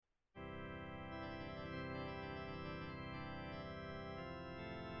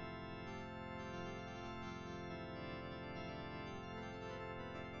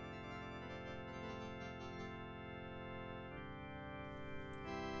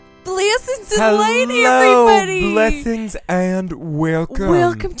blessings and light, everybody. Blessings and welcome.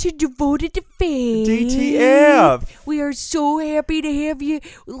 Welcome to Devoted to Faith. DTF. We are so happy to have you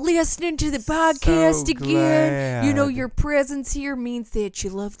listening to the podcast again. Glad. You know, your presence here means that you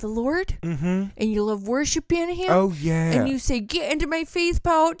love the Lord and you love worshiping Him. Oh, yeah. And you say, get into my faith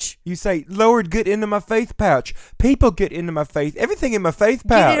pouch. You say, Lord, get into my faith pouch. People get into my faith. Everything in my faith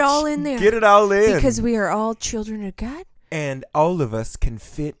pouch. Get it all in there. Get it all in. Because we are all children of God. And all of us can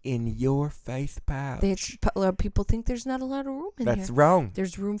fit in your faith pouch. A lot of people think there's not a lot of room in That's here. wrong.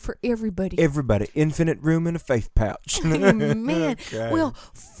 There's room for everybody. Everybody. Infinite room in a faith pouch. Amen. Okay. Well,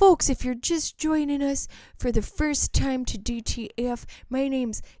 folks, if you're just joining us for the first time to DTF, my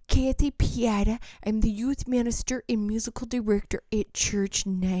name's Kathy Piata. I'm the youth minister and musical director at Church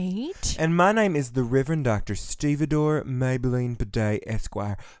Night. And my name is the Reverend Dr. Stevedore Maybelline Bidet,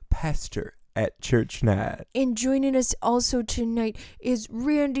 Esquire, pastor at Church Night. And joining us also tonight is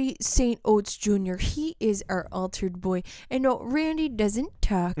Randy St. Oates Jr. He is our altered boy. And no, Randy doesn't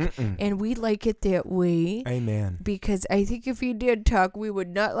talk, and we like it that way. Amen. Because I think if he did talk, we would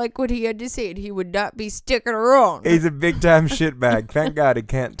not like what he had to say, and he would not be sticking around. He's a big-time shitbag. Thank God he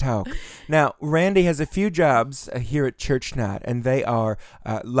can't talk. Now, Randy has a few jobs here at Church Night, and they are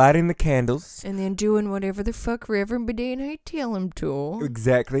lighting the candles. And then doing whatever the fuck Reverend Bidet and I tell him to.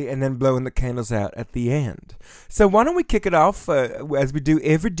 Exactly, and then blowing the candles out at the end. So why don't we kick it off as we do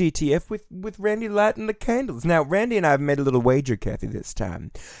every DTF with Randy lighting the candles. Now, Randy and I have made a little wager, Kathy, this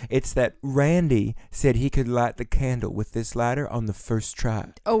time. It's that Randy said he could light the candle with this lighter on the first try.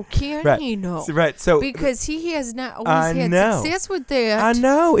 Oh, can Right. he? No. So because he has not always I had know. success with that. I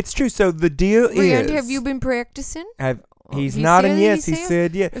know, it's true. So the deal Rand, is... have you been practicing? He's He nodding said yes. he He said?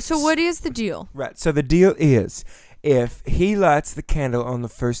 said yes. So what is the deal? Right. So the deal is, if he lights the candle on the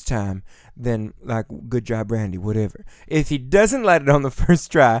first time, then, like, good job, Randy, whatever. If he doesn't light it on the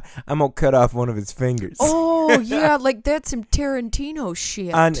first try, I'm going to cut off one of his fingers. Oh, yeah, like that's some Tarantino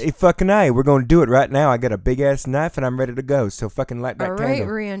shit. And fucking A, we're going to do it right now. I got a big-ass knife, and I'm ready to go. So fucking light that All candle.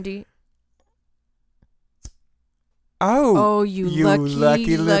 right, Randy. Oh, you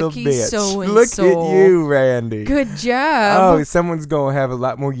lucky little bitch. so-and-so. Look at you, Randy. Good job. Oh, someone's going to have a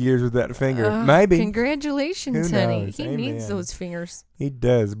lot more years with that finger. Maybe. Congratulations, Who honey. knows? He Amen. needs those fingers. He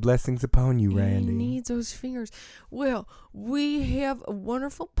does. Blessings upon you, Randy. He needs those fingers. Well, we have a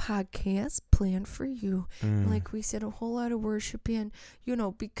wonderful podcast planned for you. Like we said, a whole lot of worship in,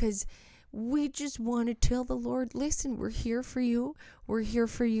 because we just want to tell the Lord, listen, we're here for you. We're here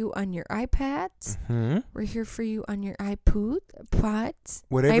for you on your iPads. We're here for you on your iPods.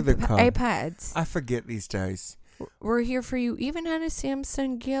 Whatever they're called. iPads. I forget these days. We're here for you even on a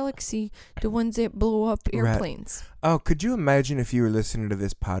Samsung Galaxy, the ones that blow up airplanes. Oh, could you imagine if you were listening to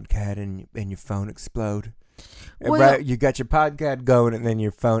this podcast and your phone explode? Well, right, you got your podcast going and then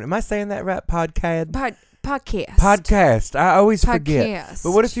your phone. Am I saying that right? Podcast? Podcast. Podcast. I always forget. Podcast.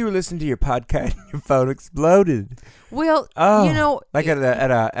 But what if you were listening to your podcast and your phone exploded? Well, like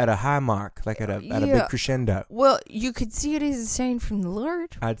at a high mark, like at a big crescendo. Well, you could see it as a sign from the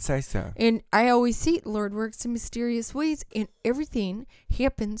Lord. I'd say so. And I always see the Lord works in mysterious ways, and everything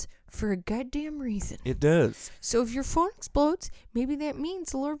happens for a goddamn reason. It does. So if your phone explodes, maybe that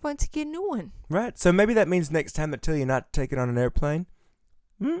means the Lord wants to get a new one. Right. So maybe that means next time they tell you not to take it on an airplane.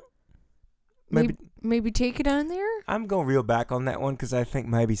 Maybe take it on there. I'm going to reel back on that one because I think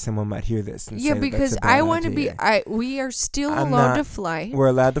maybe someone might hear this and Yeah, say because that's a bad I want to be. idea. We are still allowed to fly. We're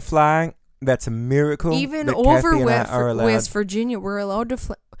allowed to fly. That's a miracle. Even that over Kathy and I are allowed. West Virginia, we're allowed to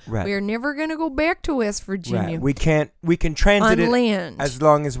fly. Right. We are never going to go back to West Virginia. Right. We can transit on it land as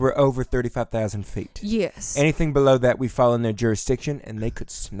long as we're over 35,000 feet. Yes. Anything below that, we fall in their jurisdiction, and they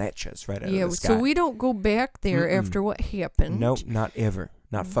could snatch us right out of the sky. So we don't go back there after what happened. Nope, not ever.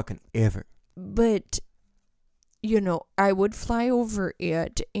 Not fucking ever. But, I would fly over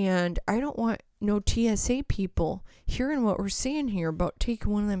it, and I don't want no TSA people hearing what we're saying here about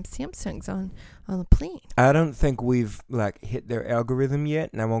taking one of them Samsungs on the plane. I don't think we've hit their algorithm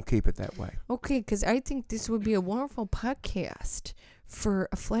yet, and I won't keep it that way. Okay, because I think this would be a wonderful podcast for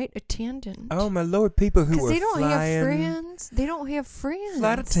a flight attendant. Oh, my Lord, people who are flying. Because they don't have friends. They don't have friends.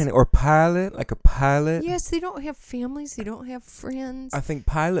 Flight attendant or pilot, like a pilot. Yes, they don't have families. They don't have friends. I think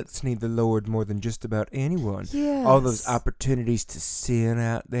pilots need the Lord more than just about anyone. Yes. All those opportunities to sin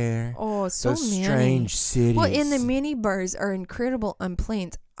out there. Oh, so those many. strange cities. Well, and the mini bars are incredible on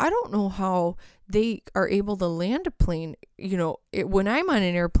planes. I don't know how they are able to land a plane. When I'm on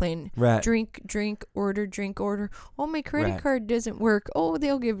an airplane, right. drink, order. Oh, my credit card doesn't work. Oh,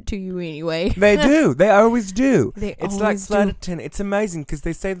 they'll give it to you anyway. They do. They always do. It's like flight attendant. It's amazing because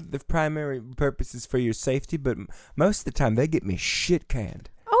they say that the primary purpose is for your safety, but most of the time they get me shit canned.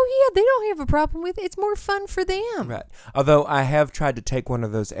 Oh, yeah, they don't have a problem with it. It's more fun for them. Right. Although I have tried to take one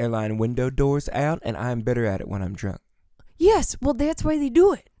of those airline window doors out, and I'm better at it when I'm drunk. Yes, well, that's why they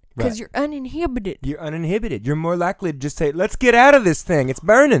do it. Because Right. you're uninhibited. You're uninhibited. You're more likely to just say, let's get out of this thing. It's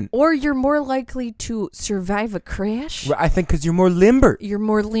burning. Or you're more likely to survive a crash. Right, I think because you're more limber. You're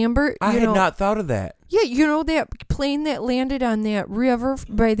more limber. I you had know, not thought of that. Yeah, you know that plane that landed on that river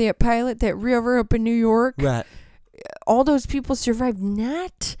by that pilot, that river up in New York? Right. All those people survived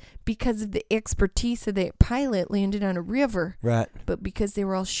not because of the expertise of that pilot landed on a river, Right. but because they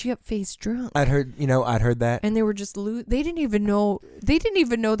were all shit-faced drunk. I'd heard that. And they were just they didn't even know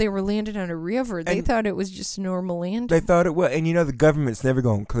they were landed on a river. They And thought it was just a normal landing. They thought it was. And the government's never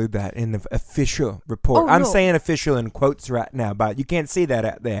going to include that in the official report. Oh, I'm no. saying official in quotes right now, but you can't see that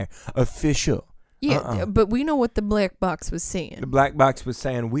out there. Official. Yeah, but we know what the black box was saying. The black box was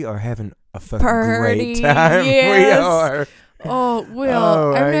saying we are having a fucking Party, great time. yes. We are. Oh, well,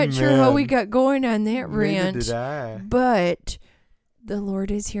 Oh, I'm not sure how we amen. got going on that Neither rant. did I. But the Lord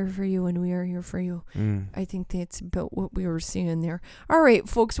is here for you and we are here for you. Mm. I think that's about what we were seeing there. All right,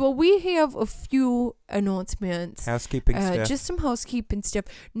 folks. Well, we have a few announcements. Housekeeping stuff. Just some housekeeping stuff.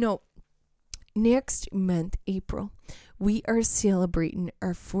 No, next month, April, we are celebrating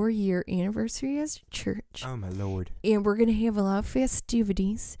our 4-year anniversary as a church. Oh, my Lord. And we're going to have a lot of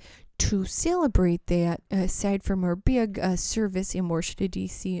festivities to celebrate that, aside from our big service in Washington,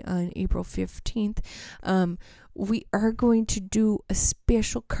 D.C. on April 15th. We are going to do a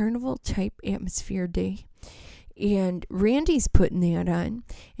special carnival-type atmosphere day. And Randy's putting that on,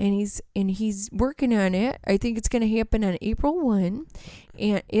 and he's working on it. I think it's going to happen on April 1,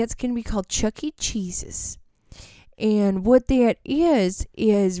 and it's going to be called Chuck E. Cheese's. And what that is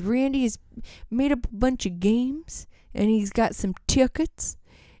Randy has made up a bunch of games, and he's got some tickets,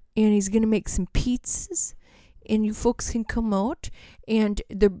 and he's going to make some pizzas, and you folks can come out. And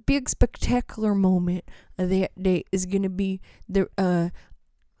the big spectacular moment of that day is going to be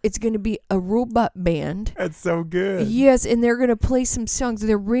it's going to be a robot band. That's so good. Yes, and they're going to play some songs.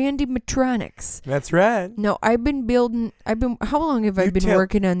 They're Randy Matronics. That's right. Now, how long have I been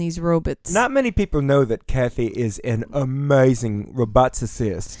working on these robots? Not many people know that Kathy is an amazing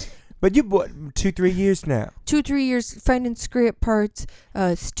roboticist. But you bought 2-3 years now. 2-3 years finding scrap parts,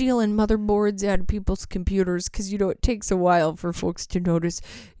 stealing motherboards out of people's computers, because it takes a while for folks to notice.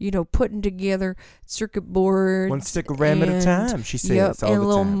 Putting together circuit boards, one stick of RAM at a time. She says yep, all and the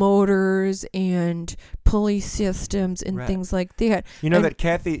little time. motors and pulley systems and Right. things like that. You know and that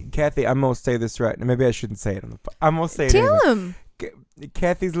Kathy. I'm gonna say this right. Maybe I shouldn't say it on the. I'm gonna say it. Tell anyway. him.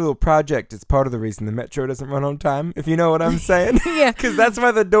 Kathy's little project is part of the reason the metro doesn't run on time, if you know what I'm saying. Yeah. Because that's why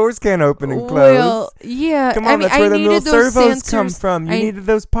the doors can't open and close. Well, yeah. Come on, that's where the little servos come from. You needed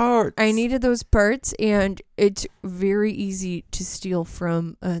those parts. I needed those parts, and it's very easy to steal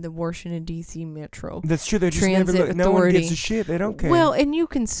from the Washington, D.C. Metro. That's true. They just Transit never look. No one Authority. gives a shit. They don't care. Well, and you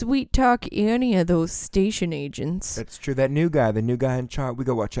can sweet talk any of those station agents. That's true. The new guy in charge, we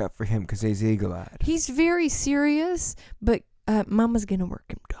go watch out for him because he's eagle-eyed. He's very serious, but Mama's going to work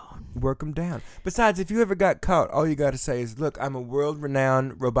him down. Work him down. Besides, if you ever got caught, all you got to say is, look, I'm a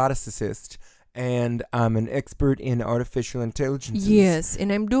world-renowned roboticist, and I'm an expert in artificial intelligence. Yes,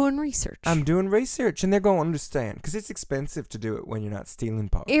 and I'm doing research. I'm doing research, and they're going to understand, because it's expensive to do it when you're not stealing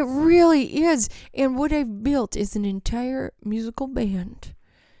parts. It really is. And what I've built is an entire musical band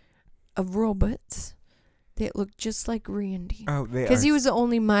of robots that look just like Randy. Oh, they are. Because he was the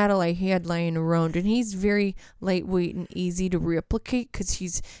only model I had lying around, and he's very lightweight and easy to replicate because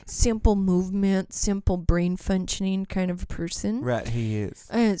he's simple movement, simple brain functioning kind of person. Right, he is.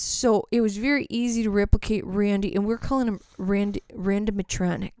 And so it was very easy to replicate Randy, and we're calling him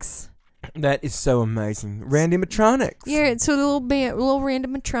Randomatronics. That is so amazing. Randy Matronics. Yeah, so the little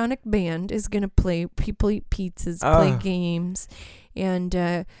Randomatronic band is going to play. People eat pizzas, play games. And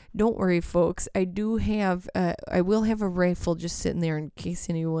don't worry, folks. I will have a rifle just sitting there in case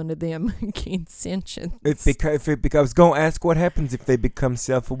any one of them gains sentience. If I was going to ask what happens if they become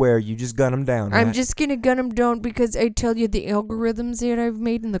self-aware. You just gun them down, right? I'm just going to gun them down because I tell you the algorithms that I've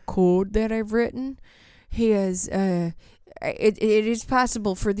made and the code that I've written has... It is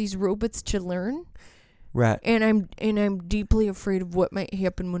possible for these robots to learn. Right. And I'm deeply afraid of what might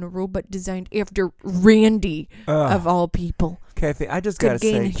happen when a robot designed after Randy, of all people, Kathy, I just got to could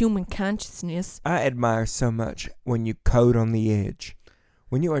gain say, human consciousness. I admire so much when you code on the edge.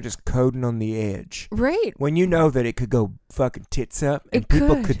 When you are just coding on the edge. Right. When you know that it could go fucking tits up and It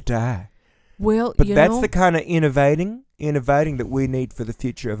people could. could die. Well, But that's the kind of innovating innovating that we need for the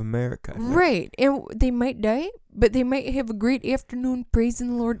future of America. Right. And they might die, but they might have a great afternoon praising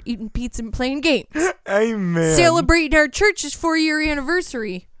the Lord, eating pizza and playing games. Amen. Celebrating our church's 4-year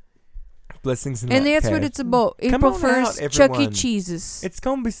anniversary. Blessings And that's what it's about. April 1st, Chuck E. Cheese's. It's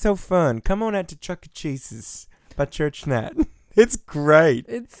going to be so fun. Come on out to Chuck E. Cheese's by church night. It's great.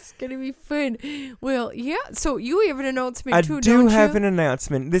 It's going to be fun. Well, yeah, so you have an announcement too, I don't you? do have an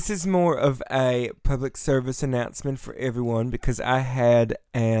announcement. This is more of a public service announcement for everyone because I had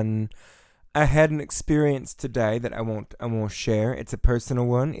an experience today that I won't share. It's a personal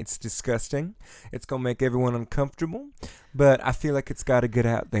one. It's disgusting. It's going to make everyone uncomfortable, but I feel like it's got to get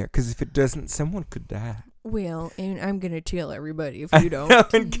out there because if it doesn't, someone could die. Well, and I'm going to tell everybody if you don't.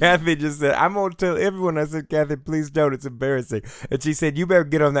 And Kathy just said, I'm going to tell everyone. I said, Kathy, please don't. It's embarrassing. And she said, you better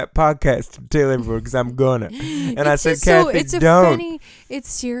get on that podcast and tell everyone because I'm going to. And I said, Kathy, it's don't. Funny,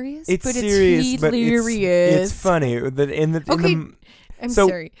 it's serious, it's but serious, it's but hilarious. it's funny. I'm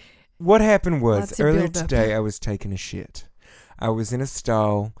sorry. What happened was, Lots of earlier build-up. today, I was taking a shit. I was in a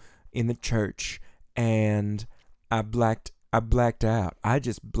stall in the church, and I blacked out. I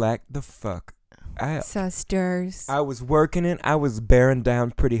just blacked the fuck out. Saw stars. I was working it. I was bearing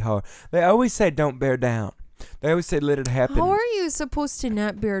down pretty hard. They always say don't bear down. They always say let it happen. How are you supposed to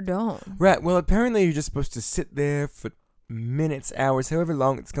not bear down? Right. Well, apparently you're just supposed to sit there for minutes, hours, however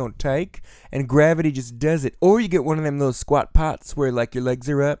long it's going to take, and gravity just does it. Or you get one of them little squat pots where like your legs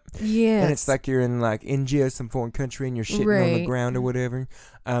are up. Yes. And it's like you're in like India, some foreign country, and you're shitting on the Right. ground or whatever.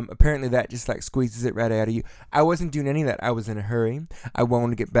 Apparently that just like squeezes it right out of you. I wasn't doing any of that. I was in a hurry. I wanted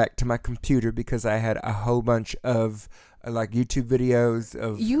to get back to my computer because I had a whole bunch of like YouTube videos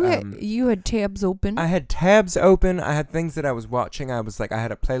of you had tabs open. I had tabs open. I had things that I was watching. I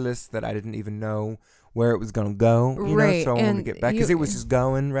had a playlist that I didn't even know where it was going to go, you Right, know, so I wanted to and get back because it was just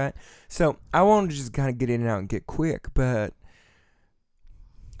going, right? So I wanted to just kind of get in and out and get quick, but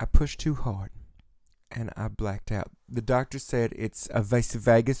I pushed too hard and I blacked out. The doctor said it's a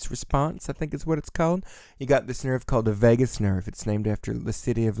vasovagus response, I think is what it's called. You got this nerve called a vagus nerve. It's named after the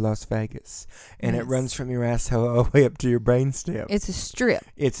city of Las Vegas, and it Yes. runs from your asshole all the way up to your brainstem. It's a strip.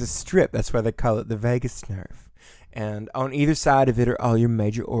 It's a strip. That's why they call it the vagus nerve. And on either side of it are all your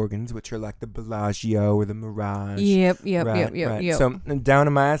major organs, which are like the Bellagio or the Mirage. Yep. Right. So and down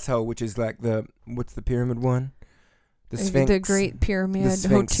in my asshole, which is like what's the pyramid one? The Sphinx. The Great Pyramid the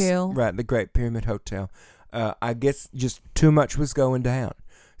Sphinx, Hotel. Right, the Great Pyramid Hotel. I guess just too much was going down.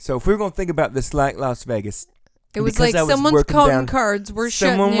 So if we're going to think about this like Las Vegas. It was because like I was someone's working counting down- cards. We're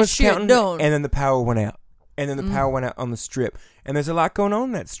Someone shutting this was shit counting, down. and then the power went out. And then the power went out on the strip. And there's a lot going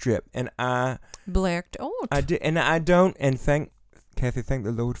on that strip. And I Blacked out. thank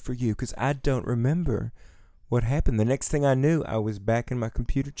the Lord for you, because I don't remember what happened. The next thing I knew, I was back in my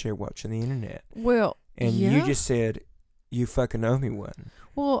computer chair watching the internet. Well, And yeah. you just said, you fucking owe me one.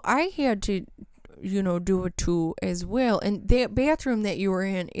 Well, I had to, do it too as well. And that bathroom that you were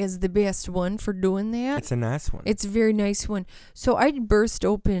in is the best one for doing that. It's a nice one. It's a very nice one. So I burst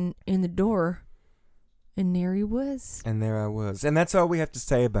open in the door, and there he was. And there I was. And that's all we have to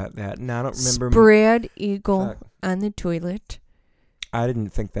say about that. And I don't remember. Spread eagle Fuck. on the toilet. I didn't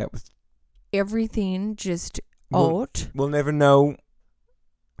think that was. Everything just We'll- out. We'll never know.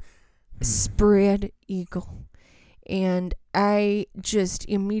 Spread eagle. And I just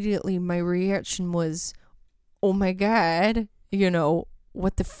immediately, my reaction was, oh my God,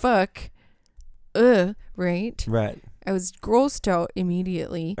 what the fuck? Right? Right. I was grossed out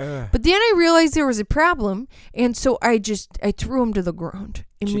immediately. Ugh. But then I realized there was a problem. And so I threw him to the ground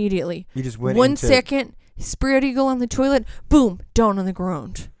immediately. You just went 1 into- second, spread eagle on the toilet, boom, down on the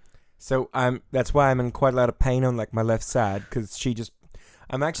ground. So that's why I'm in quite a lot of pain on like my left side, because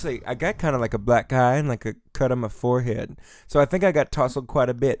I got kind of like a black eye and like a cut on my forehead. So I think I got tousled quite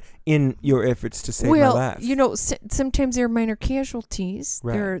a bit in your efforts to save my life. Sometimes there are minor casualties.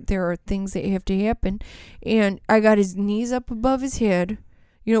 Right. There are things that have to happen. And I got his knees up above his head,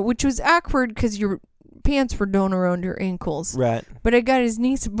 which was awkward because your pants were down around your ankles. Right. But I got his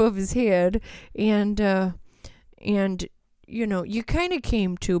knees above his head, and you kind of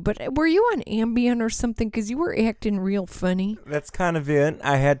came to. But were you on Ambien or something? Because you were acting real funny. That's kind of it.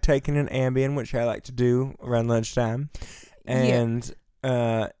 I had taken an Ambien, which I like to do around lunchtime. And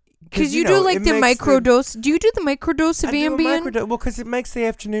Because you do like the microdose. Do you do the microdose of Ambien? Well, because it makes the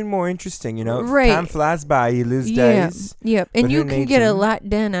afternoon more interesting, you know. Right. Time flies by, you lose days. Yep. And you can get a lot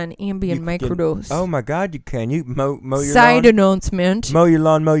done on Ambien microdose. Oh my God, you can. You mow your Side lawn. announcement. Mow your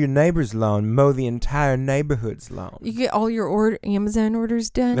lawn, mow your neighbor's lawn, mow the entire neighborhood's lawn. You get all your Amazon orders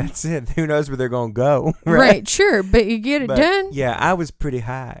done. That's it. Who knows where they're going to go, right? Right, sure, but you get it done. Yeah, I was pretty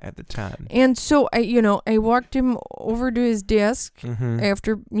high at the time. And so I walked him over to his desk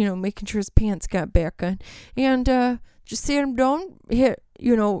after, making sure his pants got back on, and just sat him down, hit,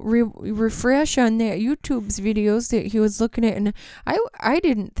 refresh on that YouTube's videos that he was looking at, and I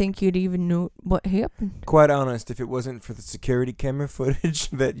didn't think you'd even know what happened. Quite honest, if it wasn't for the security camera footage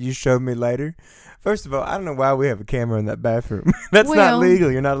that you showed me later, first of all, I don't know why we have a camera in that bathroom. That's not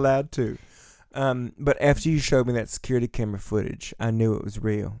legal. You're not allowed to. But after you showed me that security camera footage, I knew it was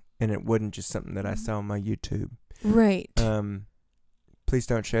real, and it wasn't just something that I saw on my YouTube. Right. Please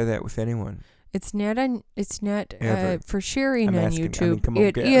don't share that with anyone. It's not for sharing on YouTube. Come on,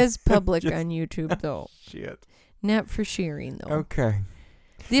 it is public on YouTube, though. Shit. Not for sharing, though. Okay.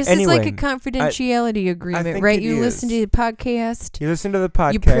 This is like a confidentiality agreement, right? You listen to the podcast. You listen to the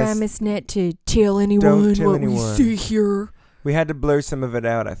podcast. You promise not to tell anyone we see here. We had to blur some of it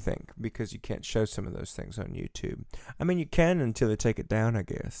out, I think, because you can't show some of those things on YouTube. I mean, you can until they take it down, I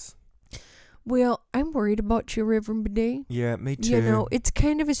guess. Well, I'm worried about you, Reverend Bidet. Yeah, me too. It's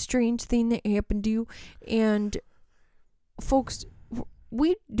kind of a strange thing that happened to you. And, folks,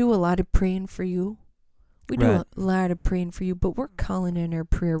 we do a lot of praying for you. We do a lot of praying for you, but we're calling in our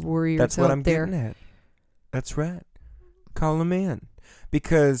prayer warriors out there. That's what I'm getting at. That's right. Call them in.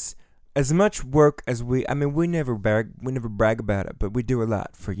 Because as much work as we never brag about it, but we do a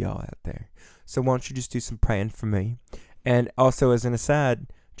lot for y'all out there. So why don't you just do some praying for me? And also, as an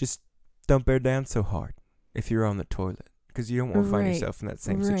aside, just don't bear down so hard if you're on the toilet, because you don't want to find yourself in that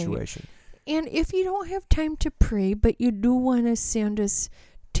same situation. And if you don't have time to pray, but you do want to send us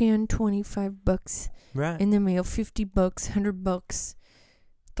 $10, $25 in the mail, $50, $100,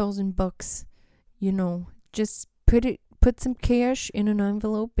 $1,000, just put some cash in an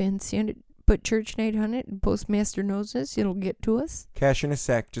envelope and send it. Put Church Night on it, and Postmaster knows us. It'll get to us. Cash in a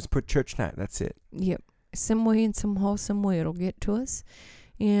sack. Just put Church Night. That's it. Yep. Some way and somehow, some way, it'll get to us.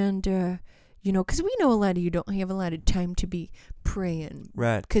 And, because we know a lot of you don't have a lot of time to be praying.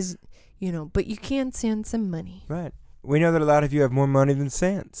 Right. Because, but you can send some money. Right. We know that a lot of you have more money than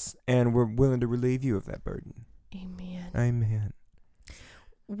sense, and we're willing to relieve you of that burden. Amen. Amen.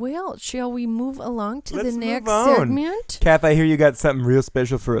 Well, shall we move along to Let's the next move on. segment? Kath, I hear you got something real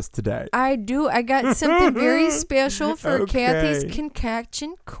special for us today. I do. I got something very special for Kathy's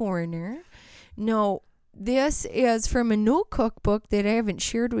Concoction Corner. No, this is from a new cookbook that I haven't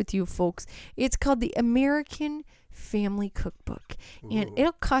shared with you folks. It's called the American Family Cookbook. Ooh. And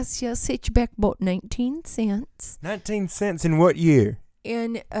it'll cost you, set you back about 19 cents. 19 cents in what year?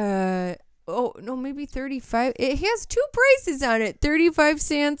 In, maybe 35. It has two prices on it, 35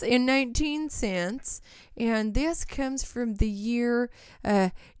 cents and 19 cents. And this comes from the year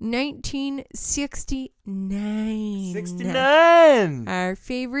 1969. 69! Our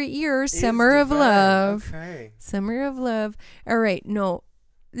favorite year, Summer of Love. Okay. Summer of Love. All right,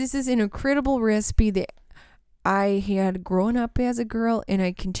 this is an incredible recipe that I had grown up as a girl, and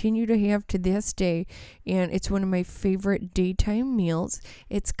I continue to have to this day, and it's one of my favorite daytime meals.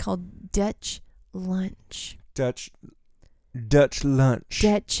 It's called Dutch lunch. Dutch lunch.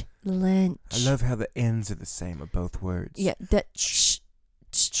 Dutch lunch. I love how the ends are the same of both words. Yeah, Dutch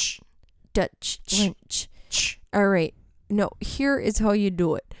lunch. All right. No, here is how you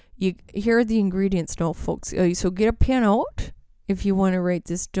do it. Here are the ingredients now, folks. So get a pen out if you want to write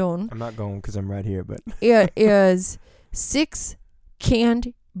this down. I'm not going because I'm right here, but it is 6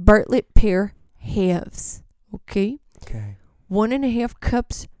 canned Bartlett pear halves. Okay. 1.5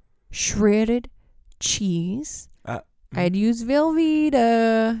 cups shredded cheese. I'd use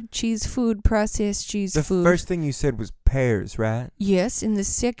Velveeta processed cheese food. The first thing you said was pears, right? Yes, and the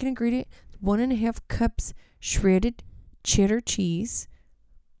second ingredient, 1.5 cups shredded cheddar cheese.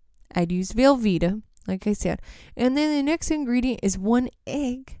 I'd use Velveeta, like I said. And then the next ingredient is 1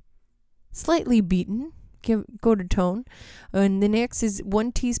 egg, slightly beaten. Go to tone. And the next is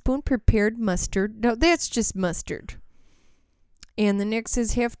 1 teaspoon prepared mustard. No, that's just mustard. And the next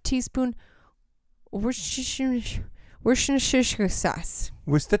is 1/2 teaspoon Worcestershire sauce.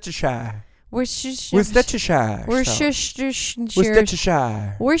 Worcestershire. Worcestershire.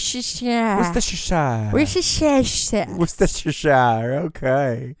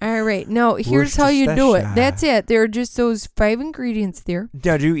 Okay. All right. Now, here's how you do it. That's it. There are just those 5 ingredients there.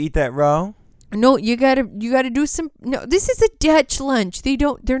 Now, do you eat that raw? No, you gotta do some. No, this is a Dutch lunch.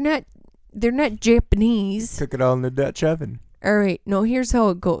 They're not Japanese. Cook it all in the Dutch oven. All right. No, here's how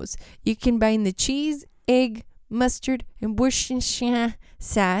it goes. You combine the cheese, egg, mustard, and Worcestershire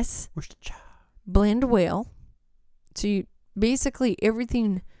sauce. Blend well. So you basically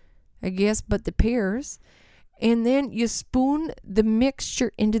everything, I guess, but the pears. And then you spoon the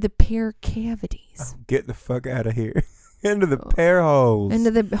mixture into the pear cavities. Oh, get the fuck out of here. Into the pear holes.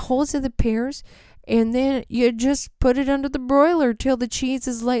 Into the holes of the pears. And then you just put it under the broiler till the cheese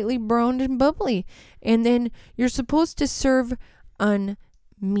is lightly browned and bubbly. And then you're supposed to serve on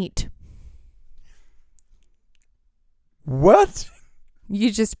meat. What?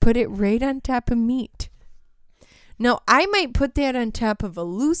 You just put it right on top of meat. Now, I might put that on top of a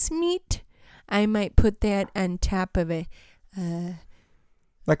loose meat. I might put that on top of a...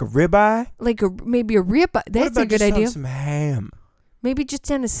 like a ribeye? Maybe a ribeye. That's a good idea. On some ham? Maybe just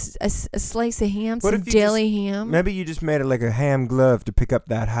on a slice of ham, What some deli ham. Maybe you just made it like a ham glove to pick up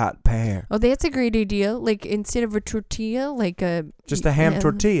that hot pear. Oh, that's a great idea. Like instead of a tortilla, like a... Just a ham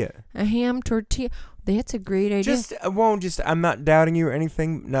tortilla. A ham tortilla. That's a great idea. I'm not doubting you or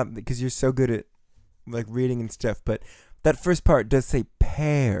anything, not because you're so good at like reading and stuff, but that first part does say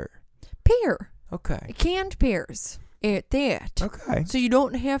pear. Pear. Okay. Canned pears. At that. Okay. So you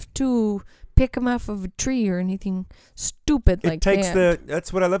don't have to pick them off of a tree or anything stupid like that.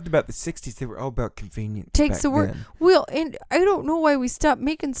 That's what I loved about the 60s. They were all about convenience. Takes the work. Then. Well, and I don't know why we stopped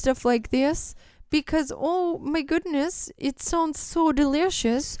making stuff like this. Because, oh my goodness, it sounds so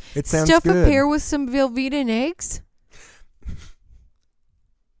delicious. It sounds Stuff good. a pear with some Velveeta and eggs.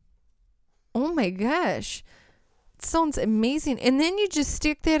 Oh my gosh. It sounds amazing. And then you just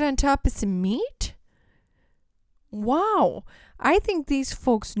stick that on top of some meat? Wow. I think these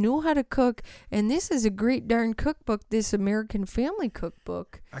folks knew how to cook, and this is a great darn cookbook, this American Family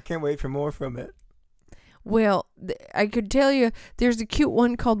Cookbook. I can't wait for more from it. Well, I could tell you there's a cute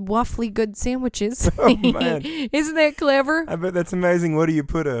one called Waffly Good Sandwiches. Oh, man. Isn't that clever? I bet that's amazing. What do you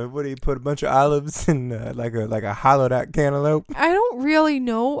put a bunch of olives and like a hollowed out cantaloupe? I don't really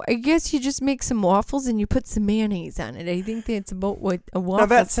know. I guess you just make some waffles and you put some mayonnaise on it. I think that's about what a waffle. Now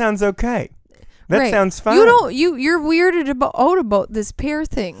that sounds okay. That sounds fine. You're weirded out about this pear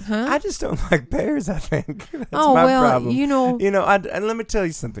thing, huh? I just don't like pears, I think. That's my problem. And let me tell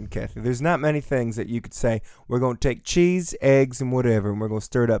you something, Kathy. There's not many things that you could say, we're going to take cheese, eggs, and whatever, and we're going to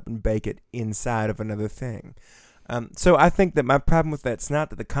stir it up and bake it inside of another thing. So I think that my problem with that's not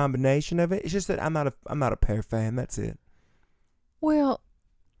that the combination of it. It's just that I'm not a pear fan. That's it. Well,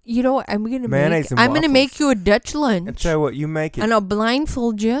 I'm going Mayonnaise to and waffles. make you a Dutch lunch. And tell you what, you make it. And I'll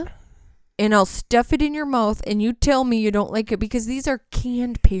blindfold you. And I'll stuff it in your mouth, and you tell me you don't like it because these are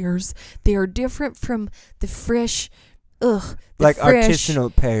canned pears. They are different from the fresh,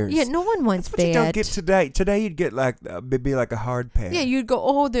 artisanal pears. Yeah, no one wants That's what that. you don't get today. Today you'd get be like a hard pear. Yeah, you'd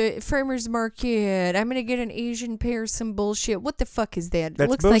go, the farmer's market. I'm gonna get an Asian pear. Some bullshit. What the fuck is that? That's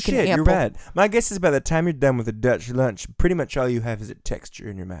it looks bullshit. like an apple. You're right. My guess is by the time you're done with a Dutch lunch, pretty much all you have is a texture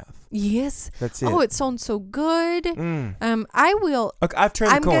in your mouth. Yes. That's it. Oh, it sounds so good. I will. Okay, I've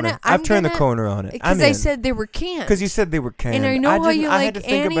turned the corner. I've turned the corner on it. Because I said they were canned. Because you said they were canned. And I know how you I like had to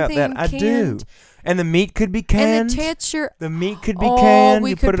think about anything that. I do. canned. And the meat could be canned. And the texture. The meat could be canned. We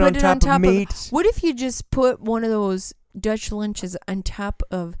You could put it on top of meat. What if you just put one of those Dutch lunches on top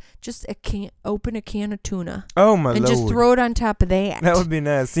of just open a can of tuna. Oh my and lord! And just throw it on top of that. That would be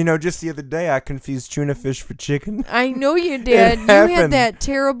nice. Just the other day I confused tuna fish for chicken. I know you did. You had that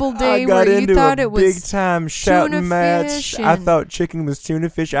terrible day where you thought it was big time shouting match. I thought chicken was tuna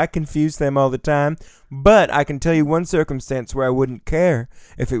fish. I confused them all the time. But I can tell you one circumstance where I wouldn't care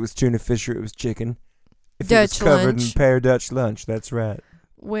if it was tuna fish or it was chicken. If Dutch it was covered lunch. in pear Dutch lunch. That's right.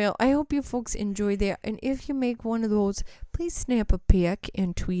 Well, I hope you folks enjoy that. And if you make one of those, please snap a pic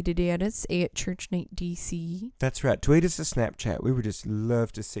and tweet it at us at Church Night DC. That's right. Tweet us a Snapchat. We would just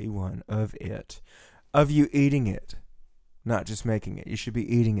love to see one of it. Of you eating it. Not just making it. You should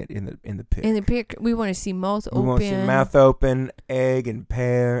be eating it in the pic. In the pic, we want to see mouth open. We want to see mouth open, egg and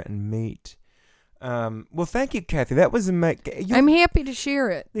pear and meat. Well, thank you, Kathy. That was amazing. I'm happy to share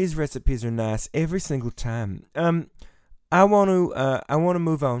it. These recipes are nice every single time. I want to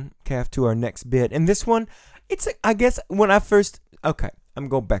move on, Kath, to our next bit. And this one, I guess when I first, I'm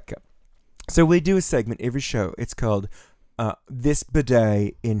going back up. So we do a segment every show. It's called This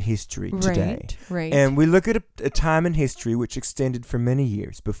Bidet in History Today. Right. And we look at a time in history which extended for many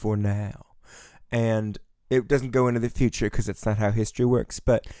years before now. And it doesn't go into the future because that's not how history works.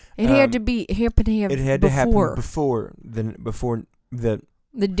 But it had to happen before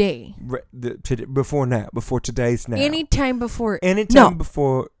the day. Before today's now. Anytime before. Anytime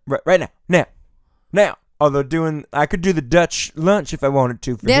before. Right now. Now, although I could do the Dutch lunch if I wanted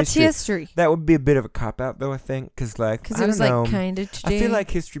to for That's history. history. That would be a bit of a cop-out, though, I think, because I Because don't it was know. like kind of today. I feel like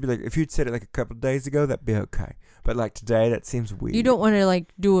history would be like, if you'd said it like a couple of days ago, that'd be okay. But like today, that seems weird. You don't want to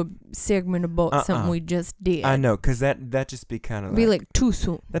like do a segment about something Uh-uh. we just did. I know, because that just be kind of It'd be like too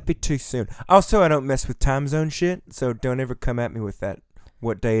soon. that'd be too soon. Also, I don't mess with time zone shit, so don't ever come at me with that.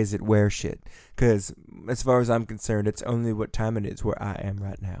 What day is it? Where shit? Because as far as I'm concerned, it's only what time it is where I am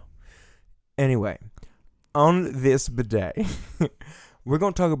right now. Anyway, on this bidet, we're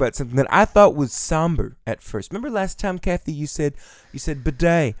gonna talk about something that I thought was somber at first. Remember last time, Kathy, you said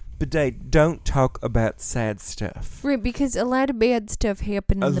bidet, don't talk about sad stuff. Right, because a lot of bad stuff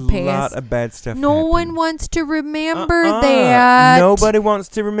happened in the A past. lot of bad stuff. No happened. one wants to remember that. Nobody wants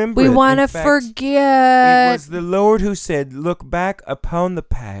to remember We it. want to In fact, forget. It was the Lord who said, "Look back upon the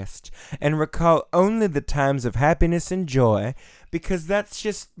past and recall only the times of happiness and joy, because that's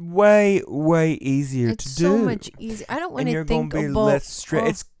just way, way easier It's to do. so much easier. I don't want and to you're think gonna be about less stressed.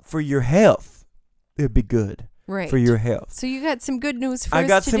 It's for your health. It'd be good right. for your health. So you got some good news for I us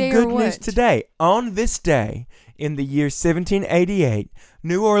got some today, good or what? news today. On this day, in the year 1788,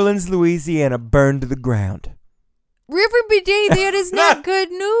 New Orleans, Louisiana burned to the ground. River Bidet, that is not good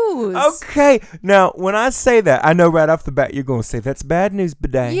news. Okay, now when I say that, I know right off the bat you're going to say that's bad news,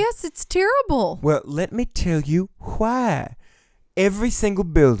 bidet. Yes, it's terrible. Well, let me tell you why. Every single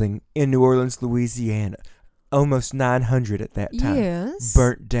building in New Orleans, Louisiana, almost 900 at that time, Yes.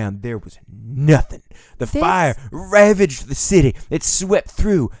 burnt down. There was nothing. The fire ravaged the city. It swept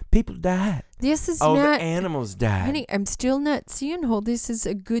through. People died. This is All not. the animals died. Honey, I'm still not seeing how this is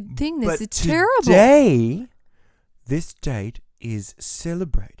a good thing. This but is terrible. Today, this date is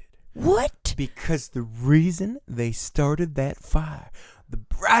celebrated. What? Because the reason they started that fire, the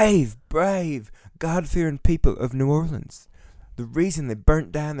brave, God-fearing people of New Orleans, the reason they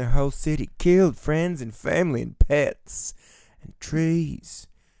burnt down their whole city, killed friends and family and pets and trees,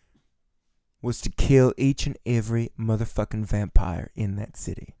 was to kill each and every motherfucking vampire in that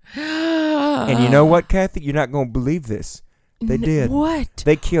city. And you know what, Kathy? You're not going to believe this. They did. What?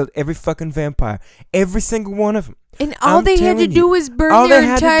 They killed every fucking vampire. Every single one of them. And all I'm they had to telling do you, was burn all their they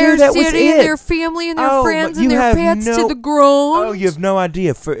had to entire do, that was city and it. their family and their Oh, friends but and you their have pets to no- the ground. Oh, you have no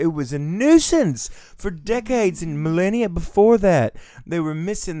idea. For it was a nuisance for decades and millennia before that. They were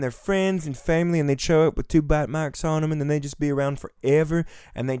missing their friends and family, and they'd show up with 2 bite marks on them, and then they'd just be around forever,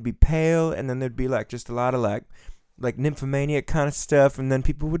 and they'd be pale, and then there'd be like just a lot of like nymphomania kind of stuff, and then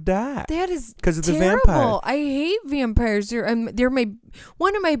people would die. That is because of the terrible. vampire. I hate vampires. They're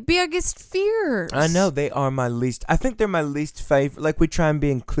one of my biggest fears. I know they are my least. I think they're my least favorite. Like we try and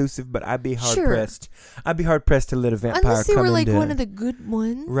be inclusive, but I'd be hard pressed. I'd be hard pressed to let a vampire unless they come were like into, one of the good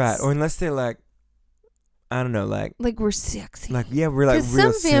ones, right? Or unless they're like, I don't know, like we're sexy. yeah, we're like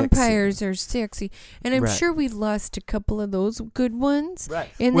real some vampires are sexy, and I'm Right. sure we lost a couple of those good ones right.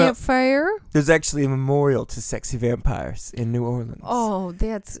 in Well, that fire. There's actually a memorial to sexy vampires in New Orleans. Oh,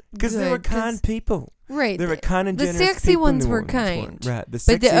 that's because they were kind people. right? They were kind and the generous sexy people in ones New were Orleans kind, right? The but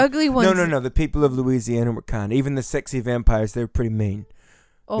sexy, the ugly ones. no. The people of Louisiana were kind. Even the sexy vampires, they were pretty mean.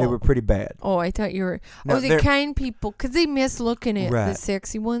 Oh. They were pretty bad. Oh, I thought you were. No, the they're- kind people, because they miss looking at the Right.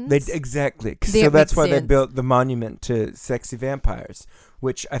 sexy ones. Exactly. That So that's makes why they sense. built the monument to sexy vampires,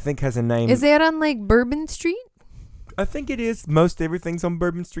 which I think has a name. Is that on like Bourbon Street? I think it is. Most everything's on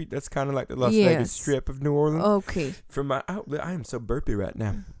Bourbon Street. That's kind of like the Las Vegas Yes. Strip of New Orleans. Okay. From my outlet, I am so burpy right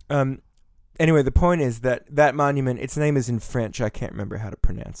now. Anyway, the point is that monument, its name is in French. I can't remember how to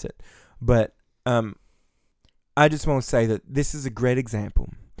pronounce it, but I just want to say that this is a great example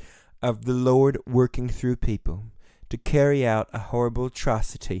of the Lord working through people to carry out a horrible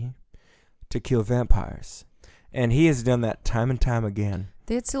atrocity to kill vampires, and He has done that time and time again.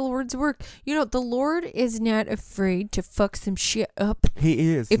 That's the Lord's work. You know, the Lord is not afraid to fuck some shit up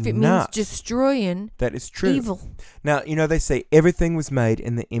He is if it not. means destroying That is true. evil. Now, they say everything was made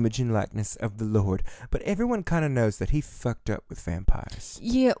in the image and likeness of the Lord, but everyone kind of knows that He fucked up with vampires.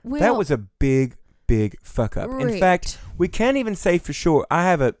 Yeah, well, That was a big fuck up. In Right. fact, we can't even say for sure.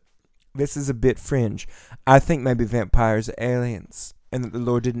 This is a bit fringe. I think maybe vampires are aliens, and that the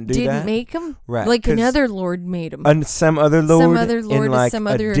Lord didn't do that. didn't make them, Right, like 'cause- another Lord made them. And some other Lord, other Lord in is like some a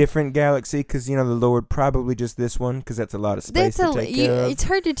other- different galaxy, because the Lord probably just this one, because that's a lot of space to take care of. It's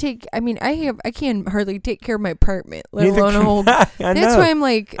hard to take. I mean, I can't hardly take care of my apartment, let Neither alone a can whole. I That's know. why I'm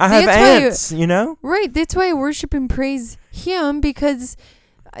like. I have that's why ants, Right. That's why I worship and praise Him, because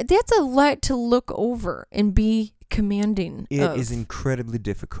that's a lot to look over and be commanding. It is incredibly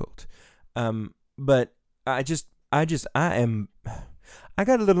difficult. But I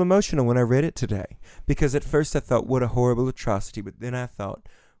got a little emotional when I read it today, because at first I thought, what a horrible atrocity, but then I thought,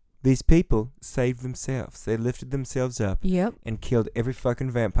 These people saved themselves. They lifted themselves up Yep. and killed every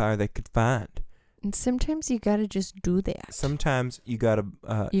fucking vampire they could find. And sometimes you gotta just do that. Sometimes you gotta.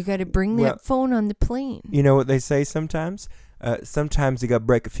 You gotta bring well, that phone on the plane. You know what they say sometimes? Sometimes you gotta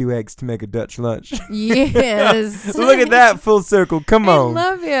break a few eggs to make a Dutch lunch. Yes. Look at that full circle. Come on. I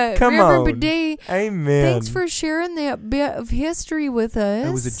love it. Come Reverend on. Bidet, Amen. thanks for sharing that bit of history with us.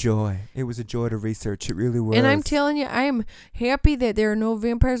 It was a joy. It was a joy to research. It really was. And I'm telling you, I am happy that there are no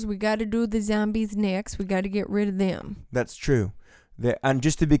vampires. We got to do the zombies next. We got to get rid of them. That's true. And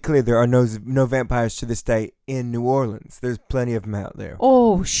just to be clear, there are no vampires to this day in New Orleans. There's plenty of them out there.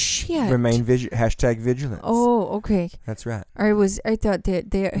 Oh shit! Remain hashtag vigilance. Oh, okay. That's right. I thought that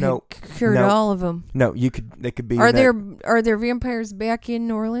they had cured no. all of them. No, they could be. Are there vampires back in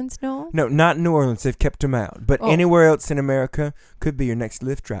New Orleans? No. No, not in New Orleans. They've kept them out. But anywhere else in America could be your next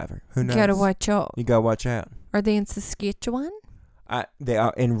Lyft driver. Who knows? You gotta watch out. You gotta watch out. Are they in Saskatchewan? They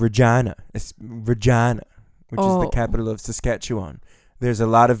are in Regina. It's Regina, which is the capital of Saskatchewan. There's a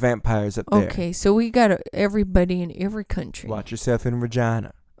lot of vampires up there. Okay, so we got everybody in every country. Watch yourself in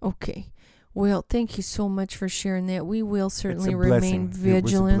Regina. Okay. Well, thank you so much for sharing that. We will certainly remain blessing.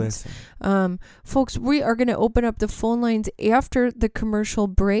 vigilant. It was a blessing. Folks, we are going to open up the phone lines after the commercial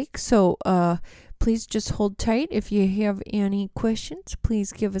break. So please just hold tight. If you have any questions,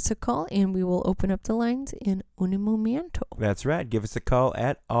 please give us a call, and we will open up the lines in un momento. That's right. Give us a call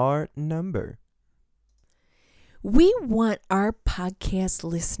at our number. We want our podcast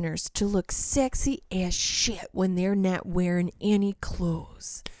listeners to look sexy as shit when they're not wearing any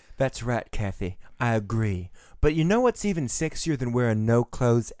clothes. That's right, Kathy. I agree. But you know what's even sexier than wearing no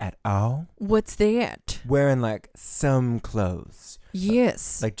clothes at all? What's that? Wearing like some clothes.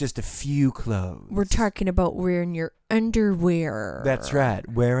 Yes. Like just a few clothes. We're talking about wearing your underwear. That's right.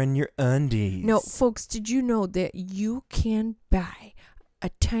 Wearing your undies. No, folks, did you know that you can buy a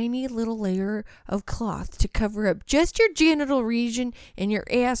tiny little layer of cloth to cover up just your genital region and your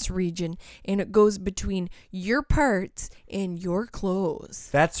ass region, and it goes between your parts and your clothes.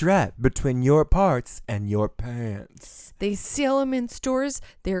 That's right, between your parts and your pants. They sell them in stores.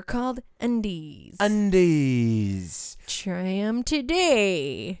 They're called undies. Undies. Try them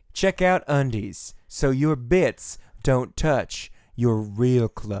today. Check out undies so your bits don't touch your real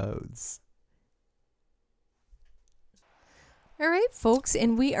clothes. All right, folks,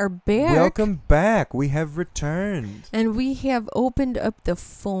 and we are back. Welcome back. We have returned. And we have opened up the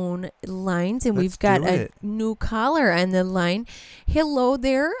phone lines, and Let's we've got do a it. new caller on the line. Hello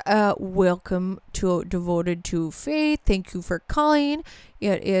there. Welcome to Devoted to Faith. Thank you for calling.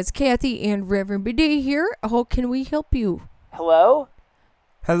 It is Kathy and Reverend Bidet here. How can we help you? Hello?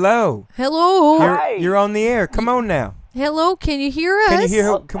 Hello. Hello. Hi. You're on the air. Come on now. Hello. Can you hear us? Can you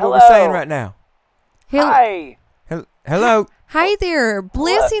hear what Hello. we're saying right now? Hi. Hello. Hi there.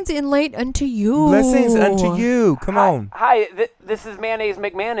 Blessings and light unto you. Blessings unto you. Come Hi. on. Hi. This is Mayonnaise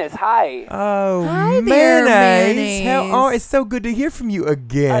McManus. Hi. Oh, Hi there, mayonnaise. Mayonnaise. It's so good to hear from you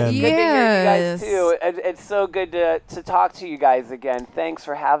again. Good to hear you Yes. guys, too. It's so good to talk to you guys again. Thanks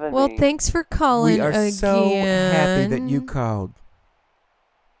for having Well, me. thanks for calling We are again. so happy that you called.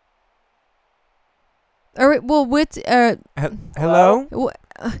 All right. Well, what's Hello?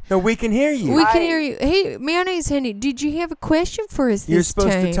 Wh- No, we can hear you. We Hi. can hear you. Hey, Mayonnaise Honey, did you have a question for us this You're supposed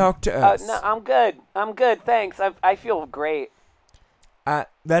time? to talk to us. no, I'm good. I'm good. Thanks. I feel great.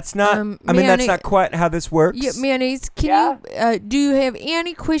 That's not. Um, I mean, that's mayonnaise- not quite how this works. Yeah, Mayonnaise, can Yeah? you do you have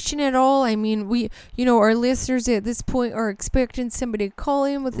any question at all? I mean, our listeners at this point are expecting somebody to call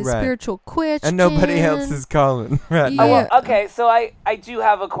in with a Right. spiritual question. And nobody else is calling right Yeah. Oh, now. well, okay, so I do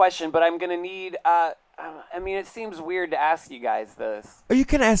have a question, but I'm going to need... I mean, it seems weird to ask you guys this. Oh, you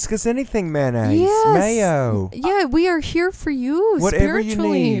can ask us anything, mayonnaise. Yes. Mayo. Yeah, we are here for you Whatever you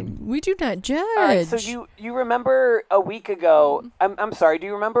spiritually. need. We do not judge. All right, so you remember a week ago? I'm sorry. Do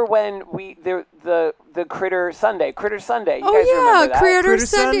you remember when the Critter Sunday? You guys remember that? Critter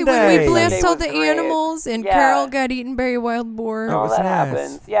Sunday when Sunday. we blessed Sunday all was the great. animals and Yeah. Carol got eaten by a wild boar. That All was that nice.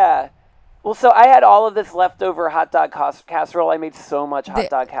 happens. Yeah. Well, so I had all of this leftover hot dog casserole. I made so much hot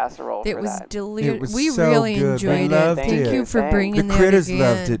dog casserole It for was that. delicious. It was We so really good. We enjoyed it. loved Thank it. you for Thanks. bringing The that critters again.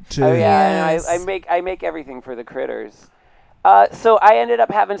 loved it too. Oh yeah, Yes. and I make everything for the critters. So I ended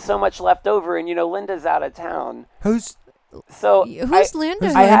up having so much left over, and Linda's out of town. Who's? So Who's Linda?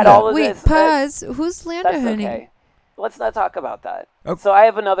 who's I had Linda? all of Wait, this. pause. Who's Linda, That's honey? okay. Let's not talk about that. Oh. So I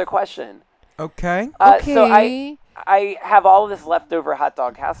have another question. Okay. Okay. So I have all of this leftover hot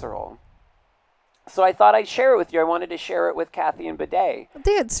dog casserole. So I thought I'd share it with you. I wanted to share it with Kathy and Bidet.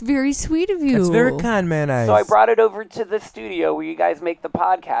 That's very sweet of you. That's very kind, Mayonnaise. So I brought it over to the studio where you guys make the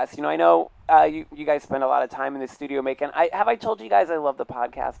podcast. I know you guys spend a lot of time in the studio making. Have I told you guys I love the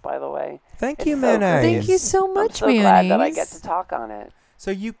podcast? By the way, Thank you, so Mayonnaise. Thank you so much, I'm so Mayonnaise. glad that I get to talk on it.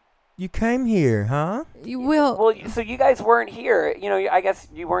 So you came here, huh? Well, so you guys weren't here. I guess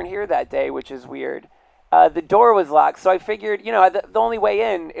you weren't here that day, which is weird. The door was locked, so I figured, the only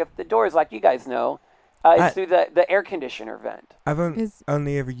way in, if the door is locked, you guys know, is through the air conditioner vent. I've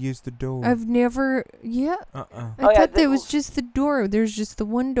only ever used the door. I've never. Yeah. Uh-uh. I thought that was just the door. There's just the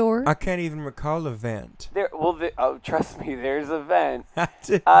one door. I can't even recall a vent. Trust me, there's a vent.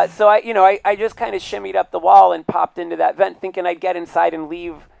 I So I just kind of shimmied up the wall and popped into that vent, thinking I'd get inside and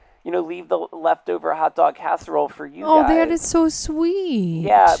leave the leftover hot dog casserole for you guys. Oh, that is so sweet.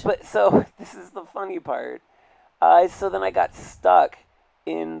 Yeah, but so this is the funny part. So then I got stuck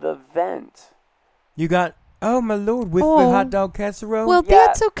in the vent. You got, oh my lord, with the hot dog casserole? Well, Yeah.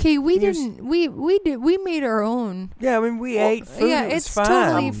 that's okay. We didn't. We made our own. Yeah, I mean, we ate food. Yeah, it was it's fine.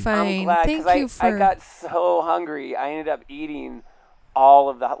 totally fine. I'm glad, Thank 'cause you for. I got so hungry. I ended up eating all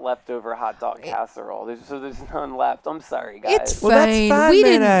of the leftover hot dog casserole. There's none left. I'm sorry, guys. It's Well, that's fine. fine, We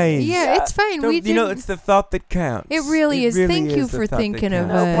didn't. Mayonnaise. Yeah, it's fine. We didn't. it's the thought that counts. It really is. Thank you the for thought that thinking of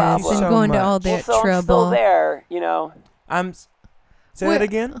counts. No us problem. and So going to all much. that so I'm trouble. still there. Say that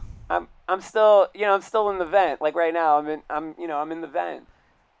again? I'm still in the vent. Like right now, I'm in the vent.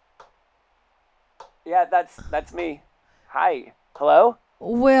 Yeah, that's me. Hi. Hello?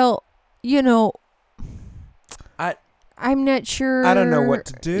 Well, I'm not sure. I don't know what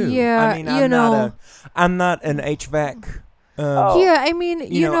to do. Yeah, I mean, I'm not an HVAC. Yeah, I mean,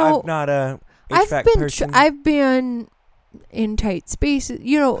 I'm not a HVAC person. I've been in tight spaces.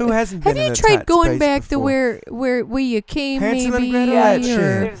 Who hasn't been have in you a tried tight going space back to before? where you came? Hansel and maybe. Gretel Yeah,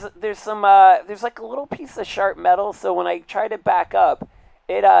 action. there's like a little piece of sharp metal. So when I try to back up,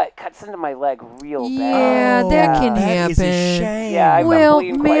 it cuts into my leg real bad. Yeah, that can that is a happen. shame. Yeah, I'm Well,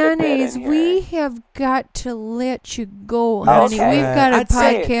 bleeding quite a bit Mayonnaise, in here. we have got to let you go, That's honey. okay. We've got a I'd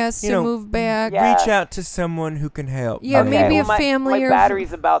say, podcast to move back. Yeah. Reach out to someone who can help. Yeah, Okay, maybe well, a family my or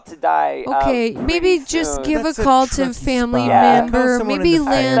battery's about to die. Okay, pretty maybe just soon. give That's a a call to trusty family spot. Yeah. member, Call someone maybe in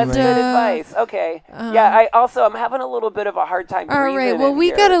the Linda. That's good advice. Okay. yeah, I'm having a little bit of a hard time All breathing right, well, in we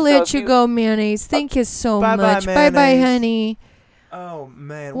here. gotta So let if you go, Mayonnaise. Thank you so Bye-bye, much. Bye, bye, Mayonnaise. honey. Oh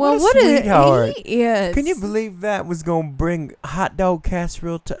man, Well, what a sweetheart! he is. Can you believe that was gonna bring hot dog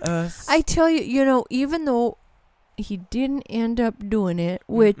casserole to us? I tell you, even though he didn't end up doing it,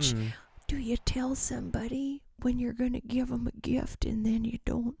 which Mm-mm. do you tell somebody when you're gonna give them a gift and then you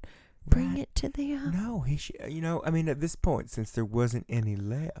don't bring Right. it to them? No, he should. I mean, at this point, since there wasn't any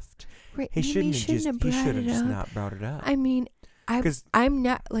left, Right, he maybe shouldn't he have brought it just up. not brought it up. I mean, 'Cause I'm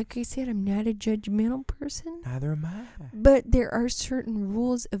not, like I said, I'm not a judgmental person, neither am I. but there are certain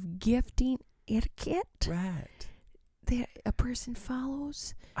rules of gifting etiquette Right. that a person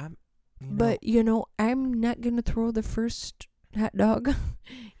follows. You know, But, I'm not going to throw the first hot dog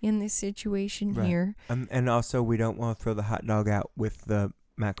in this situation Right. here. and also we don't want to throw the hot dog out with the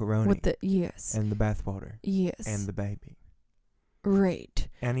macaroni With the, yes. and the bathwater Yes. and the baby. right.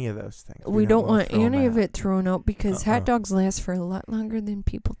 Any of those things. We don't wanna want throw 'em any of out. it thrown out because Uh-uh. hot dogs last for a lot longer than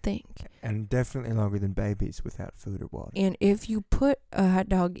people think. And definitely longer than babies without food or water. And if you put a hot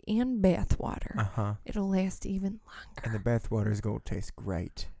dog in bath water, Uh-huh. it'll last even And the longer. bath water is going to taste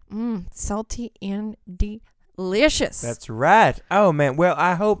great. Salty and delicious. That's right. Oh man. Well,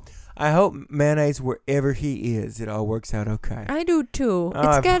 I hope Mayonnaise, wherever he is, it all works out okay. I do too. Oh, It's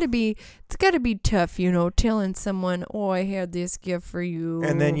I've- gotta be tough, telling someone, "Oh, I had this gift for you,"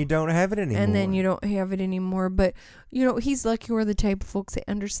 And then you don't have it anymore. and then you don't have it anymore. But he's lucky we're the type of folks that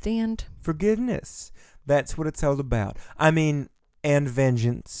understand. Forgiveness. That's what it's all about. I mean, and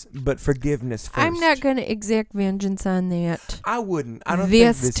vengeance, but forgiveness first. I'm not gonna exact vengeance on that. I wouldn't. I don't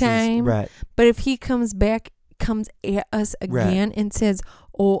This think this time. is right. But if he comes at us again and says,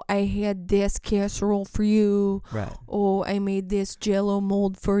 "Oh, I had this casserole for you. Right. Oh, I made this Jello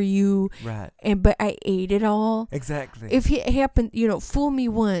mold for you, Right. but I ate it all." Exactly. If it happened, fool me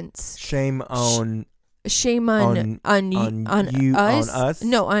once, Shame on shame on you, us. on us.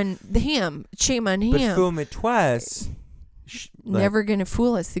 No, on him. Shame on but him. fool me twice. Never gonna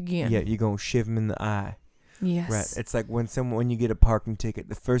fool us again. Yeah, you're gonna shiv him in the eye. Yes. Right. It's like when you get a parking ticket,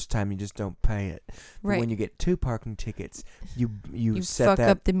 the first time you just don't pay it. But Right. when you get 2 parking tickets, you You set fuck that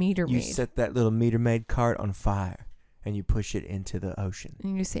up the meter you maid. set that little meter maid cart on fire, and you push it into the ocean.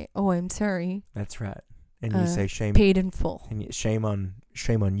 And you say, "Oh, I'm sorry. That's right. And you say shame. Paid in full." And shame on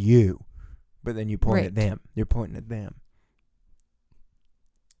you, but then you point Right. at them. You're pointing at them.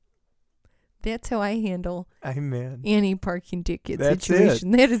 That's how I handle Amen. any parking ticket That's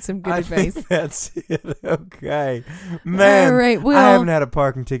situation. That is some good I advice. think that's it. Okay. Man, All right, I well- haven't had a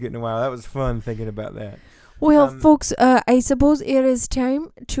parking ticket in a while. That was fun thinking about that. Well, folks, I suppose it is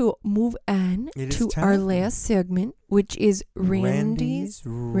time to move on It is to our time. last segment, which is Randy's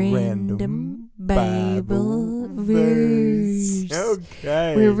Random Bible verse.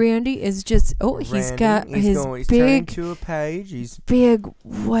 Okay. Where Randy is just, he's got his he's turning big, to a page. He's big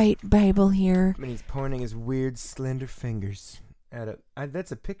white Bible here. and he's pointing his weird slender fingers at it.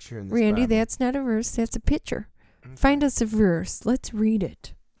 That's a picture in this Randy, Bible. that's not a verse, that's a picture. Okay. Find us a verse. Let's read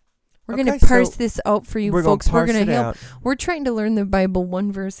it. We're Okay, going to parse so this out for you We're folks. gonna We're parse going to it help. out. We're trying to learn the Bible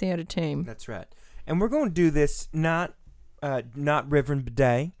one verse at a time. That's right. And we're going to do this not Reverend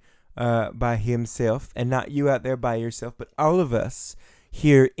Bidet by himself, and not you out there by yourself, but all of us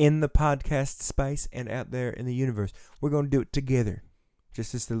here in the podcast space and out there in the universe. We're going to do it together,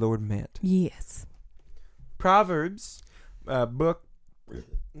 just as the Lord meant. Yes. Proverbs book.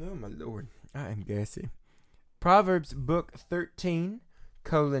 Oh my Lord, I am gassy. Proverbs book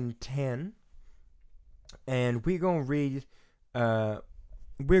 13:10, and we're gonna read.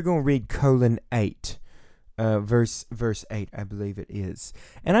 We're gonna read :8, verse 8, I believe it is,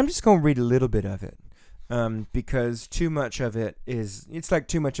 and I'm just gonna read a little bit of it, because too much of it it's like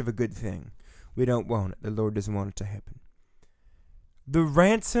too much of a good thing. We don't want it. The Lord doesn't want it to happen. The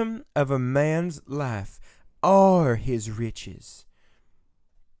ransom of a man's life are his riches,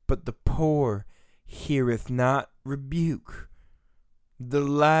 but the poor heareth not rebuke. The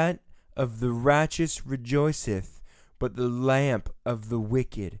light of the righteous rejoiceth, but the lamp of the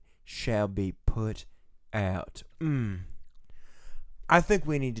wicked shall be put out. I think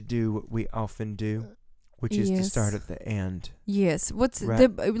we need to do what we often do, which is to Yes. start at the end. Yes. What's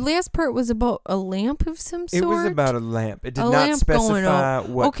Right. the last part was about a lamp of some sort? It was about a lamp. It did A not lamp going specify out.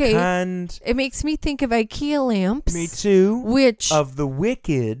 what Okay. kind. It makes me think of IKEA lamps. Me too. Which Of the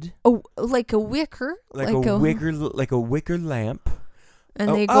wicked, like a wicker, like a wicker lamp.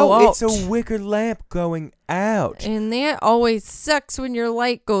 and they go out. It's a wicker lamp going out. And that always sucks when your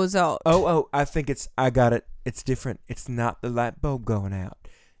light goes out. I think I got it. It's different. It's not the light bulb going out.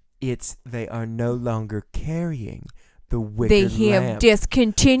 They are no longer carrying the wicker They lamp. have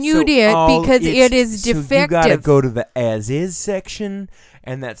discontinued So it because it is So defective. you gotta go to the as-is section,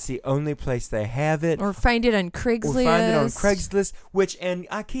 and that's the only place they have it. Or find it on Craigslist. Or find it on Craigslist, and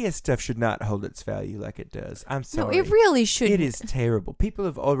IKEA stuff should not hold its value like it does. I'm No, sorry. it really shouldn't. It is terrible. People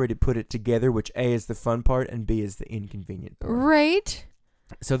have already put it together, which A is the fun part and B is the inconvenient part. Right?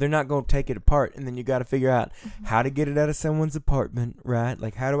 So they're not going to take it apart, and then you got to figure out Mm-hmm. how to get it out of someone's apartment, right?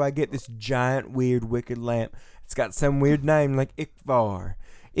 Like, how do I get this giant, weird, wicked lamp? It's got some weird name like Ikvar.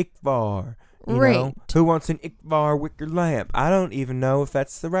 You know? Right. Who wants an Ikvar wicker lamp? I don't even know if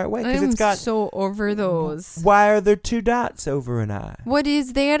that's the right way, because I'm it's got... so over those. Why are there two dots over an eye? What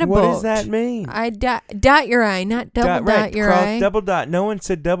is that about? What does that mean? I dot your eye, not double dot your cross, eye. double dot. No one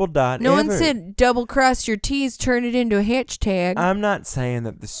said double dot No ever. one said double cross your T's, turn it into a hashtag. I'm not saying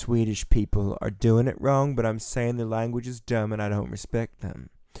that the Swedish people are doing it wrong, but I'm saying the language is dumb and I don't respect them.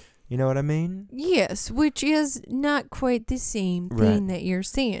 You know what I mean? Yes, which is not quite the same Right. thing that you're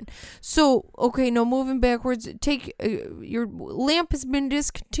saying. So, okay, now moving backwards, take your lamp has been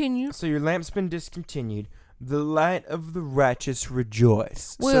discontinued. So your lamp's been discontinued. The light of the righteous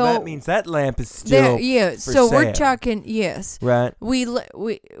rejoice. So Well, that means that lamp is still Yeah, for so we're sale. talking, yes. right. We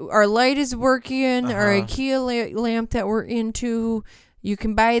our light is working, our Uh-huh. IKEA lamp that we're into, you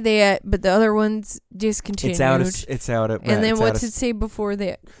can buy that, but the other one's discontinued. It's out of And then it's out what's of- it say before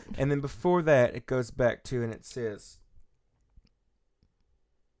that? And then before that, it goes back to, and it says,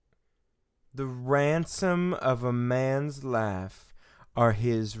 the ransom of a man's life are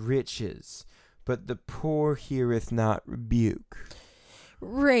his riches, but the poor heareth not rebuke.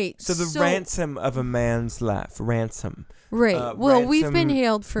 Right. So the ransom of a man's life, ransom. Right. Well, we've been ransom-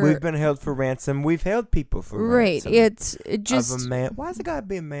 held for. We've been held for ransom. We've held people for Right. ransom. It just. of a man. Why's it gotta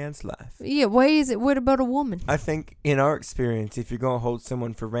be a man's life? Yeah. Why is it? What about a woman? I think in our experience, if you're gonna hold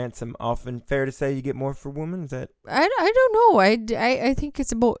someone for ransom, often fair to say you get more for women. Is that? I don't know. I think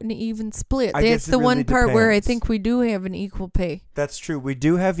it's about an even split. I guess That's it the one really part where I depends. think we do have an equal pay. That's true. We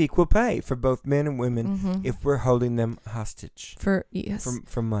do have equal pay for both men and women Mhm. if we're holding them hostage For yes.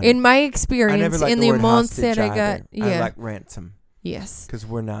 for money. In my I never experience, like in the the word amounts hostage that I got, either. yeah, I like ransom yes, because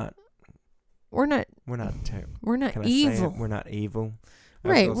we're not we're not Can I say evil. it? We're not evil. I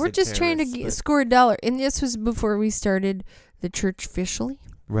was Right. gonna We're say just trying to terrorists, score a dollar. And this was before we started the church officially.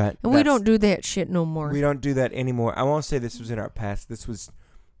 but- right. And we that's- don't do that shit no more. We don't do that anymore. I won't say this was in our past. This was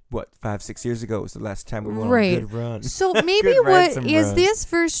 5-6 years ago was the last time we went Right. on a good run. So maybe Good what ransom is run. this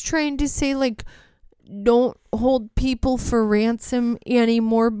verse trying to say? Like, don't hold people for ransom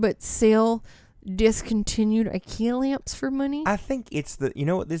anymore, but sell discontinued IKEA lamps for money I think it's you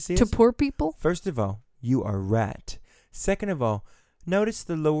know what this is? to poor people. First of all, you are right. Second of all, notice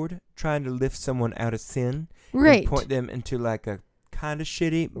the Lord trying to lift someone out of sin Right. and point them into like a kind of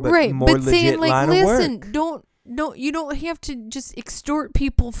shitty but Right. more But legit saying like, line listen, of work. you don't have to just extort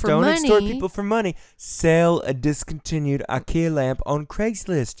people for Don't money. extort people for money. Sell a discontinued IKEA lamp on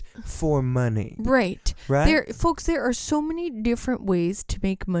Craigslist for money. Right. Right? Folks, there are so many different ways to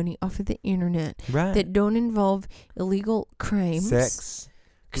make money off of the internet Right. that don't involve illegal crimes. Sex.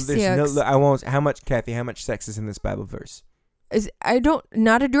 Sex. I won't. How much, Kathy? How much sex is in this Bible verse?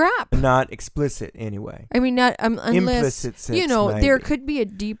 Not a drop. Not explicit, anyway. I mean, not unless Implicit sex, there maybe. could be a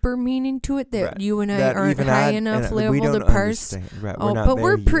deeper meaning to it that Right. you and I That aren't even high I- enough and we level to don't parse. understand. Right. Oh, we're not but there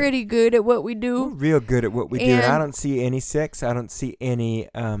we're yet. pretty good at what we We're do. real good at what we do, and I And- don't see any sex. I don't see any.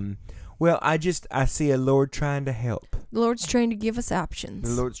 Well, I see a Lord trying to help. The Lord's trying to give us options.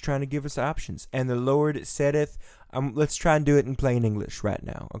 The Lord's trying to give us options, and the Lord saideth. Let's try and do it in plain English right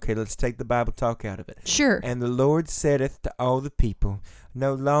now. Okay, let's take the Bible talk out of it. Sure. And the Lord saideth to all the people,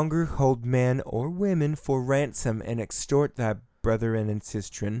 no longer hold men or women for ransom and extort thy brethren and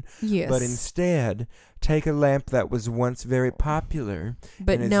sistren, Yes. but instead take a lamp that was once very popular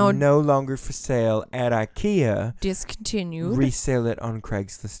But and now is no longer for sale at IKEA, discontinued. resell it on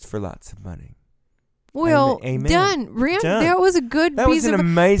Craigslist for lots of money. Well, Amen. done. Rand, Done. that was a good That piece was an of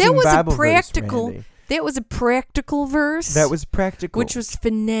amazing that was Bible a practical verse, Randy. that was a practical verse. That was practical. which was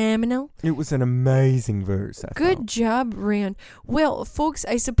phenomenal. It was an amazing verse. I Good thought. job, Rand. Well, folks,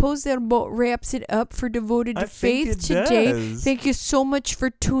 I suppose that about wraps it up for Devoted to I think Faith it today. does. Thank you so much for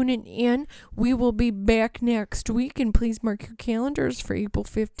tuning in. We will be back next week, and please mark your calendars for April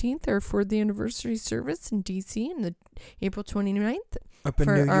 15th or for the anniversary service in D.C. and the April 29th. Up in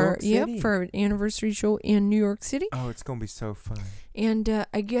for New our York City. for our anniversary show in New York City. Oh, it's gonna be so fun. And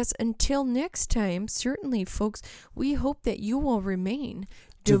I guess until next time, certainly, folks, we hope that you will remain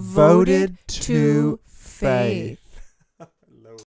Devoted to faith.